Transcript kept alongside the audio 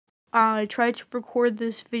I tried to record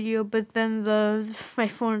this video, but then my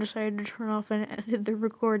phone decided to turn off and ended the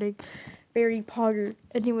recording. Very pogger.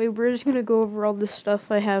 Anyway, we're just gonna go over all the stuff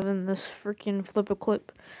I have in this freaking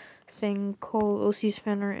flip-a-clip thing called OC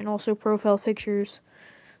Spinner, and also profile pictures.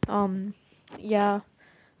 Yeah.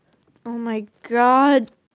 Oh my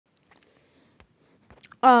god.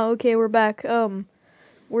 Oh, okay, we're back.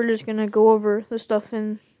 We're just gonna go over the stuff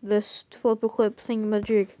in this flip-a-clip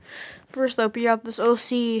thingamajig. First up, we got this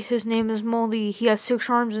OC. His name is Moldy. He has 6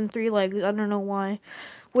 arms and 3 legs. I don't know why.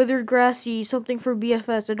 Withered Grassy, something for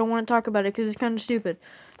BFS. I don't want to talk about it because it's kind of stupid.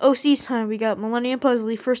 OC's time. We got Millennium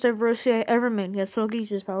Puzzly, first ever OC I ever made. He has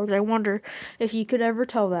telekinesis powers. I wonder if you could ever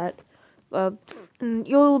tell that.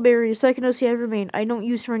 Yodelberry, second OC I ever made. I don't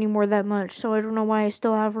use her anymore that much, so I don't know why I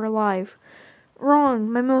still have her alive. Wrong.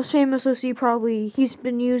 My most famous OC probably. He's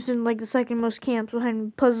been used in like the second most camps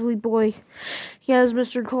behind Puzzly Boy. He has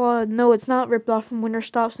Mr. Claw. No, it's not ripped off from Winter.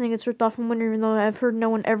 Stop saying it's ripped off from Winter, even though I've heard no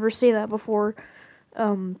one ever say that before.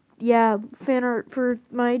 Yeah, fan art for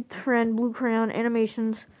my friend Blue Crayon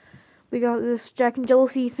Animations. We got this Jack and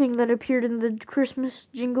Jellyfy thing that appeared in the Christmas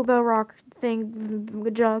Jingle Bell Rock thing.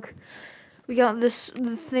 Good job. We got this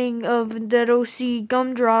thing of Dead OC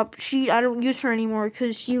Gumdrop. I don't use her anymore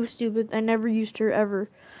because she was stupid. I never used her ever.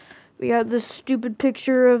 We got this stupid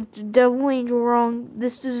picture of the Devil Angel Wrong.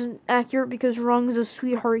 This isn't accurate because Wrong is a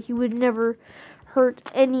sweetheart. He would never hurt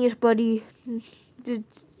anybody.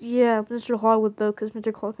 Yeah, Mr. Clawwood though, because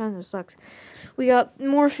Mr. Claw kind of sucks. We got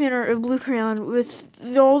more fan art of Blue Crayon with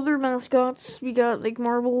all their mascots. We got like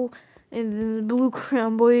Marble and then the Blue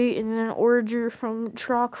Crayon Boy and then Orager from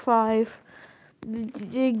Troc 5.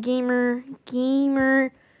 The gamer,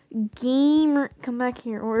 come back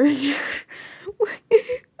here, Orager.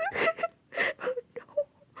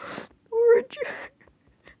 Orager.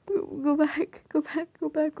 Go back.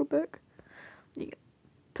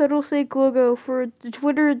 Pedalsake logo for the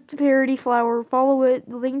Twitter parody flower. Follow it.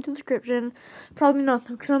 The link to the description. Probably not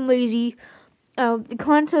because I'm lazy. The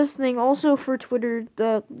contest thing also for Twitter.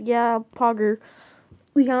 Yeah, Pogger.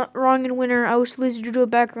 We got Wrong and Winner. I was lazy to do a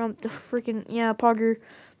background. The freaking Pogger.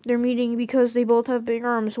 They're meeting because they both have big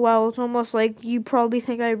arms. Wow, it's almost like you probably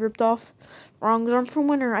think I ripped off Wrong's arm from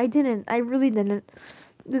Winner. I didn't. I really didn't.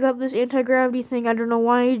 We got this anti-gravity thing. I don't know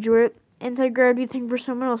why I drew it. Anti-gravity thing for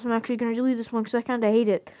someone else. I'm actually going to delete this one because I kind of hate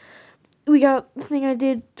it. We got the thing I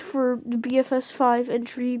did for the BFS 5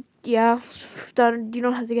 entry. Yeah, you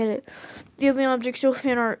don't have to get it. Daily Object Show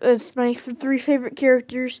fan art. It's my 3 favorite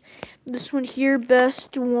characters. This one here,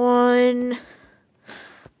 best one.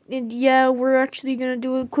 And yeah, we're actually going to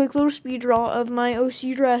do a quick little speed draw of my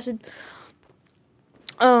OC Dracid.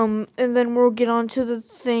 And then we'll get on to the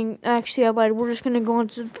thing. Actually, I lied. We're just going to go on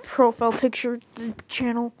to the profile picture the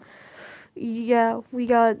channel. Yeah,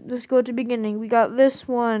 let's go to the beginning. We got this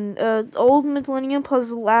one, old Millennium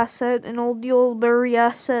Puzzle asset, and old Yodelberry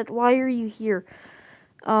asset. Why are you here?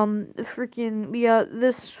 We got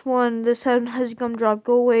this one. This head has Gumdrop.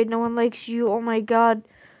 Go away. No one likes you. Oh my god.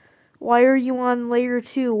 Why are you on layer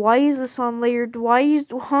 2? Why is this on layer 2?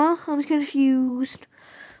 I'm confused.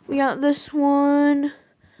 We got this one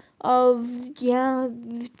of, this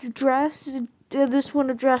one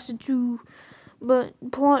of Dracid 2. But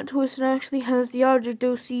plot twist, it actually has the object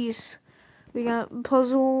OCs. We got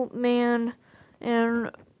Puzzle Man and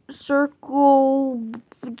Circle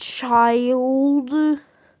Child.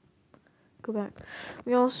 Go back.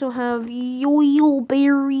 We also have Yodelberry.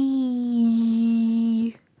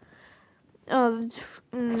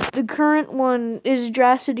 The current one is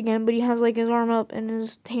Dracid again, but he has like his arm up and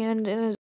his hand and his